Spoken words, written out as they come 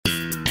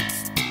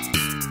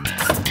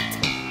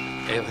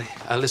Haley,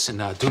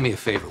 listen, do me a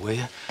favor, will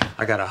you?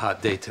 I got a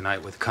hot date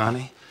tonight with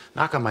Connie.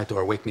 Knock on my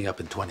door, wake me up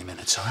in 20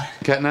 minutes, all right?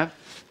 Catnap?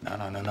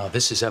 No.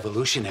 This is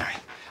evolutionary.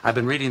 I've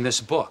been reading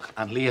this book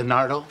on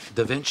Leonardo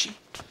da Vinci.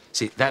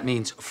 See, that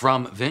means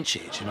from Vinci.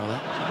 Did you know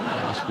that?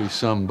 Must be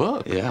some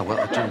book. Yeah,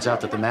 well, it turns out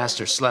that the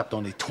master slept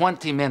only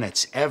 20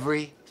 minutes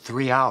every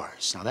 3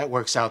 hours. Now, that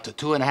works out to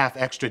 2.5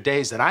 extra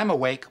days that I'm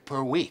awake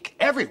per week,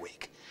 every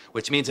week.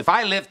 Which means if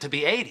I live to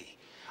be 80,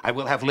 I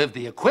will have lived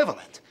the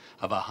equivalent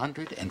of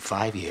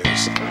 105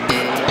 years.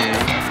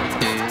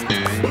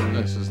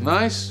 This is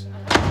nice.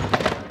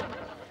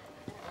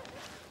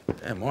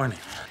 Yeah, morning.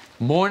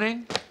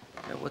 Morning?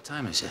 Yeah, what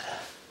time is it?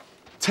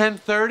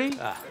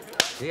 10:30?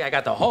 See, I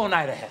got the whole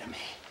night ahead of me.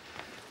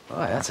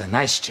 Boy, that's a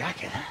nice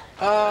jacket, huh?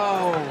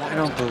 Oh, I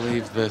don't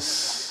believe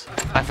this.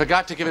 I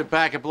forgot to give it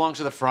back. It belongs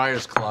to the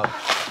Friars Club.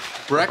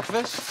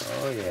 Breakfast?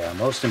 Oh, yeah,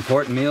 most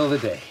important meal of the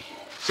day.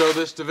 So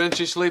this Da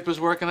Vinci sleep is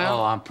working out?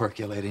 Oh, I'm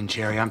percolating,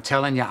 Jerry. I'm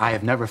telling you, I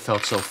have never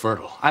felt so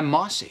fertile. I'm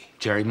mossy,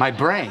 Jerry. My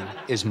brain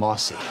is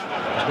mossy.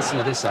 Listen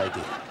to this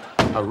idea.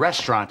 A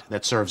restaurant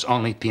that serves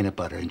only peanut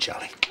butter and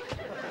jelly.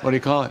 What do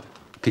you call it?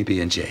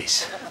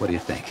 PB&J's. What do you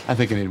think? I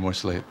think you need more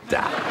sleep.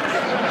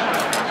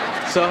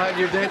 So how'd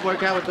your date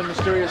work out with the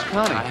mysterious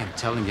Connie? I am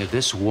telling you,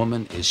 this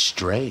woman is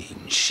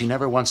strange. She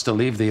never wants to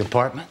leave the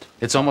apartment.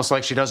 It's almost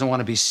like she doesn't want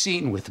to be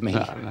seen with me.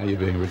 Now you're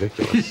being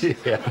ridiculous.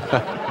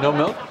 Yeah. No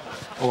milk?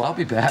 Oh, I'll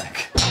be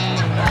back.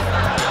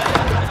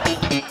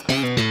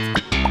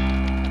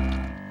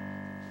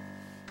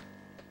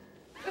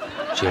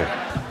 Jerry.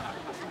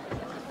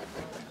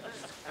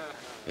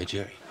 Hey,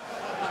 Jerry.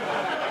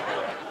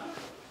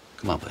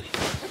 Come on, buddy.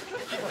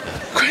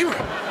 Kramer!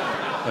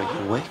 Are you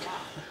awake?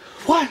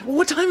 What?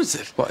 What time is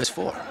it? Well, it's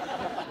 4.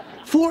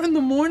 4 in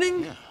the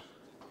morning? Yeah.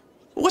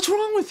 What's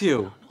wrong with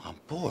you? I'm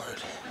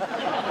bored.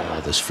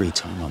 All this free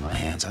time on my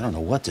hands. I don't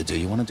know what to do.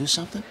 You want to do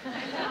something?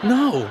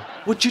 No.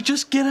 Would you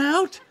just get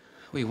out?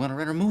 Well, you want to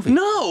rent a movie?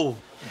 No!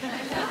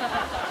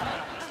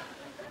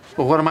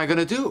 Well, what am I going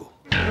to do?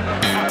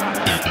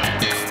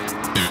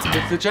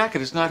 If the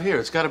jacket is not here,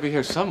 it's got to be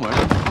here somewhere.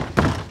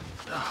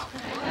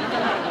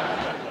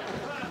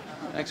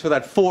 Thanks for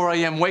that 4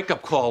 a.m.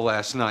 wake-up call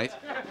last night.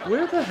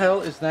 Where the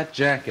hell is that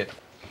jacket?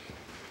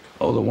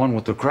 Oh, the one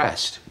with the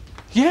crest.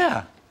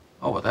 Yeah.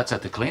 Oh, well, that's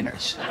at the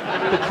cleaners.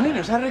 The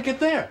cleaners, how did it get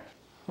there?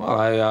 Well,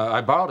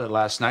 I borrowed it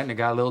last night and it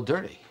got a little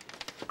dirty.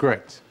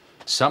 Great.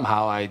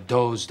 Somehow I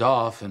dozed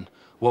off and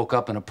woke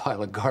up in a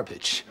pile of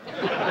garbage.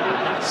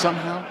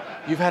 Somehow?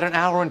 You've had an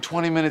hour and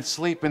 20 minutes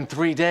sleep in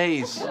 3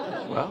 days.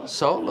 Well,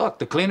 so look,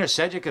 the cleaner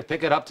said you could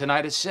pick it up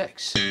tonight at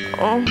 6.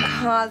 Oh,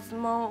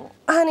 Cosmo.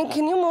 Honey,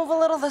 can you move a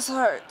little? This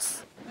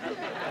hurts.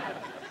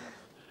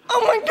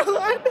 Oh, my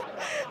God.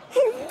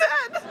 He's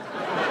dead.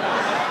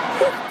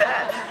 He's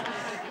dead.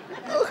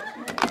 Oh.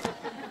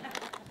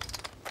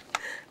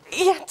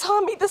 Yeah,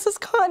 Tommy, this is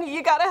Connie.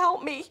 You gotta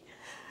help me.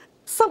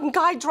 Some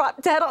guy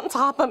dropped dead on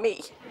top of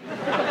me.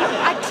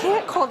 I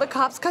can't call the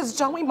cops because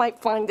Joey might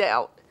find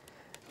out.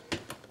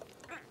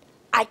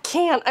 I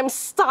can't. I'm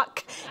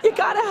stuck. You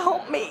gotta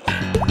help me.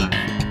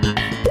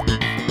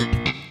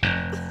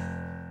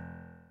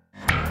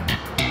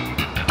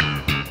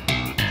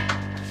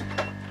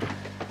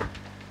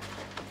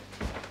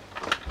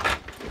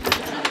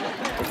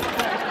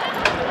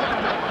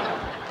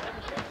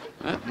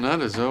 That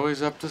nut is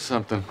always up to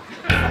something.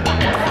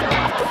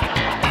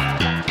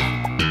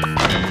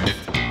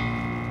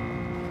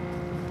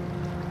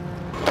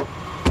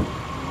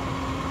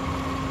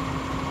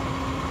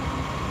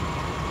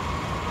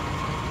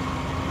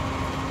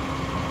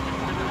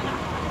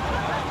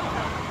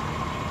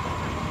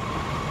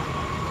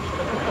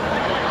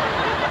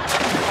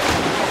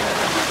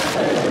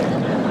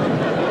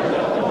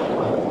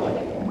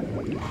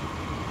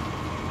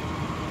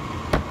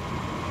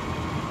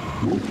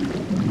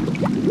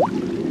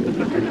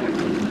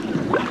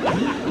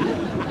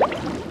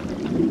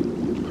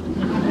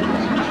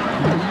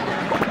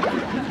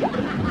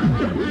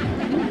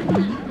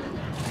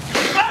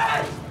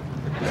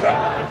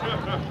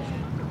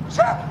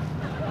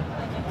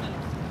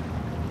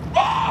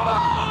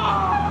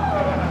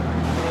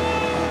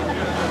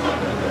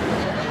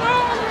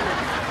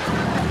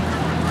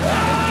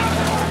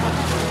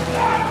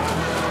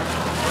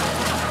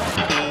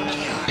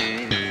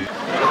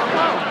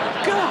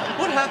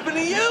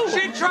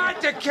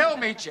 To kill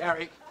me,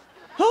 Jerry.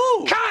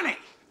 Who? Connie!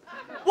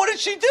 What did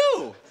she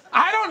do?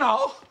 I don't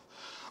know,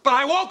 but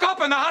I woke up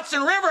in the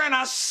Hudson River in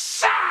a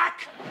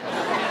sack!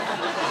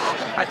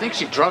 I think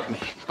she drugged me,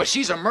 but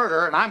she's a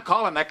murderer and I'm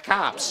calling the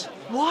cops.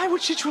 Why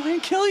would she try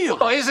and kill you?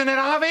 Well, isn't it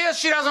obvious?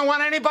 She doesn't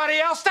want anybody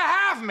else to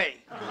have me.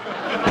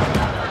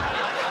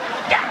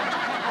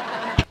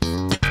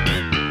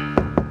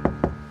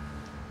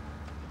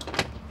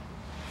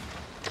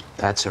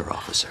 That's her,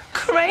 officer.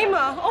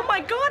 Kramer, oh my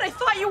God, I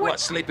thought you were... What,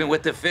 sleeping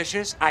with the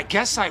fishes? I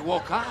guess I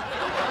woke up.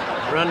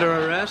 You're under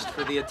arrest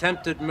for the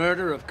attempted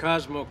murder of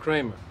Cosmo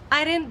Kramer.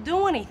 I didn't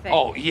do anything.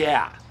 Oh,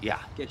 yeah.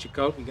 Get your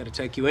coat, we gotta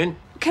take you in.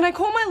 Can I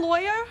call my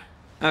lawyer?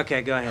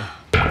 Okay, go ahead.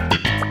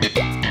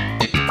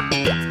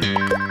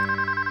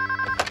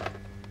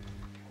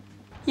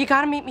 You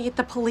gotta meet me at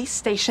the police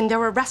station. They're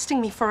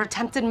arresting me for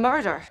attempted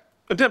murder.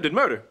 Attempted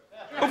murder?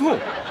 Of whom?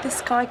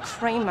 This guy,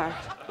 Kramer.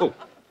 Oh,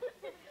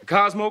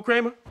 Cosmo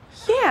Kramer?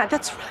 Yeah,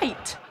 that's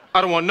right.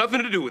 I don't want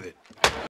nothing to do with it.